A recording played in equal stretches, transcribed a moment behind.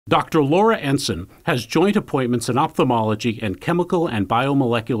Dr. Laura Ensign has joint appointments in ophthalmology and chemical and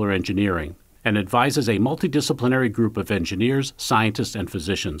biomolecular engineering and advises a multidisciplinary group of engineers, scientists, and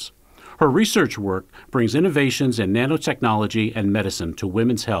physicians. Her research work brings innovations in nanotechnology and medicine to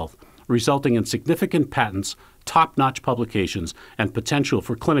women's health, resulting in significant patents, top-notch publications, and potential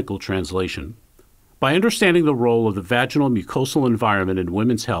for clinical translation. By understanding the role of the vaginal mucosal environment in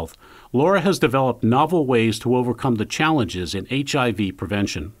women's health, Laura has developed novel ways to overcome the challenges in HIV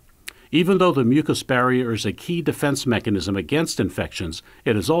prevention. Even though the mucous barrier is a key defense mechanism against infections,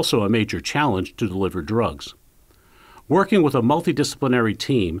 it is also a major challenge to deliver drugs. Working with a multidisciplinary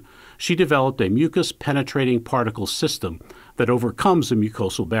team, she developed a mucus-penetrating particle system that overcomes the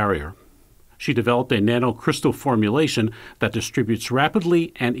mucosal barrier. She developed a nanocrystal formulation that distributes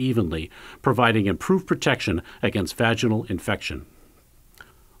rapidly and evenly, providing improved protection against vaginal infection.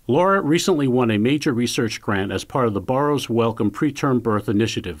 Laura recently won a major research grant as part of the Burroughs Wellcome Preterm Birth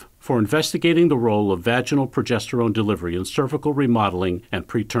Initiative for investigating the role of vaginal progesterone delivery in cervical remodeling and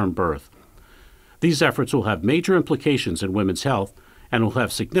preterm birth. These efforts will have major implications in women's health and will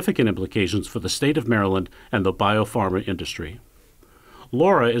have significant implications for the state of Maryland and the biopharma industry.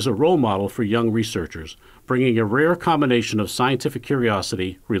 Laura is a role model for young researchers, bringing a rare combination of scientific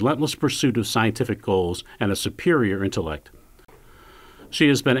curiosity, relentless pursuit of scientific goals, and a superior intellect. She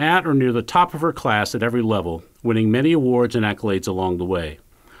has been at or near the top of her class at every level, winning many awards and accolades along the way.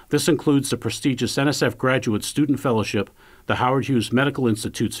 This includes the prestigious NSF Graduate Student Fellowship, the Howard Hughes Medical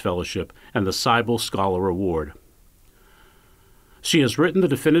Institute's Fellowship, and the Seibel Scholar Award. She has written the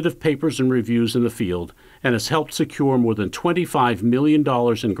definitive papers and reviews in the field and has helped secure more than $25 million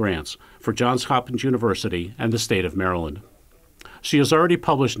in grants for Johns Hopkins University and the state of Maryland. She has already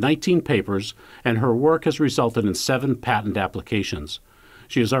published 19 papers, and her work has resulted in 7 patent applications.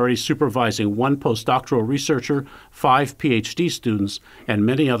 She is already supervising 1 postdoctoral researcher, 5 PhD students, and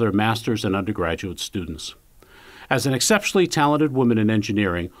many other master's and undergraduate students. As an exceptionally talented woman in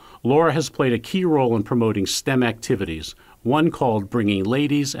engineering, Laura has played a key role in promoting STEM activities, one called Bringing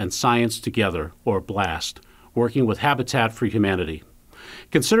Ladies and Science Together, or BLAST, working with Habitat for Humanity.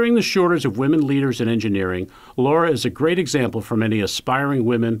 Considering the shortage of women leaders in engineering, Laura is a great example for many aspiring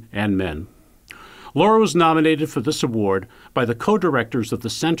women and men. Laura was nominated for this award by the co-directors of the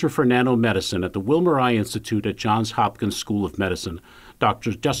Center for Nanomedicine at the Wilmer Eye Institute at Johns Hopkins School of Medicine,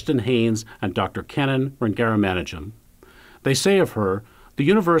 Dr. Justin Haynes and Dr. Kenan Rangaramanujam. They say of her, the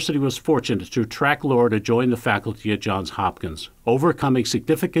university was fortunate to attract Laura to join the faculty at Johns Hopkins, overcoming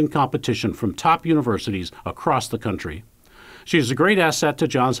significant competition from top universities across the country. She is a great asset to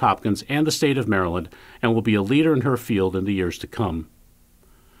Johns Hopkins and the state of Maryland and will be a leader in her field in the years to come.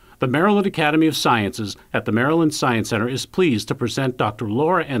 The Maryland Academy of Sciences at the Maryland Science Center is pleased to present Dr.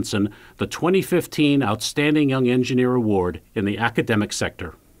 Laura Ensign the 2015 Outstanding Young Engineer Award in the academic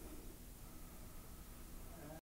sector.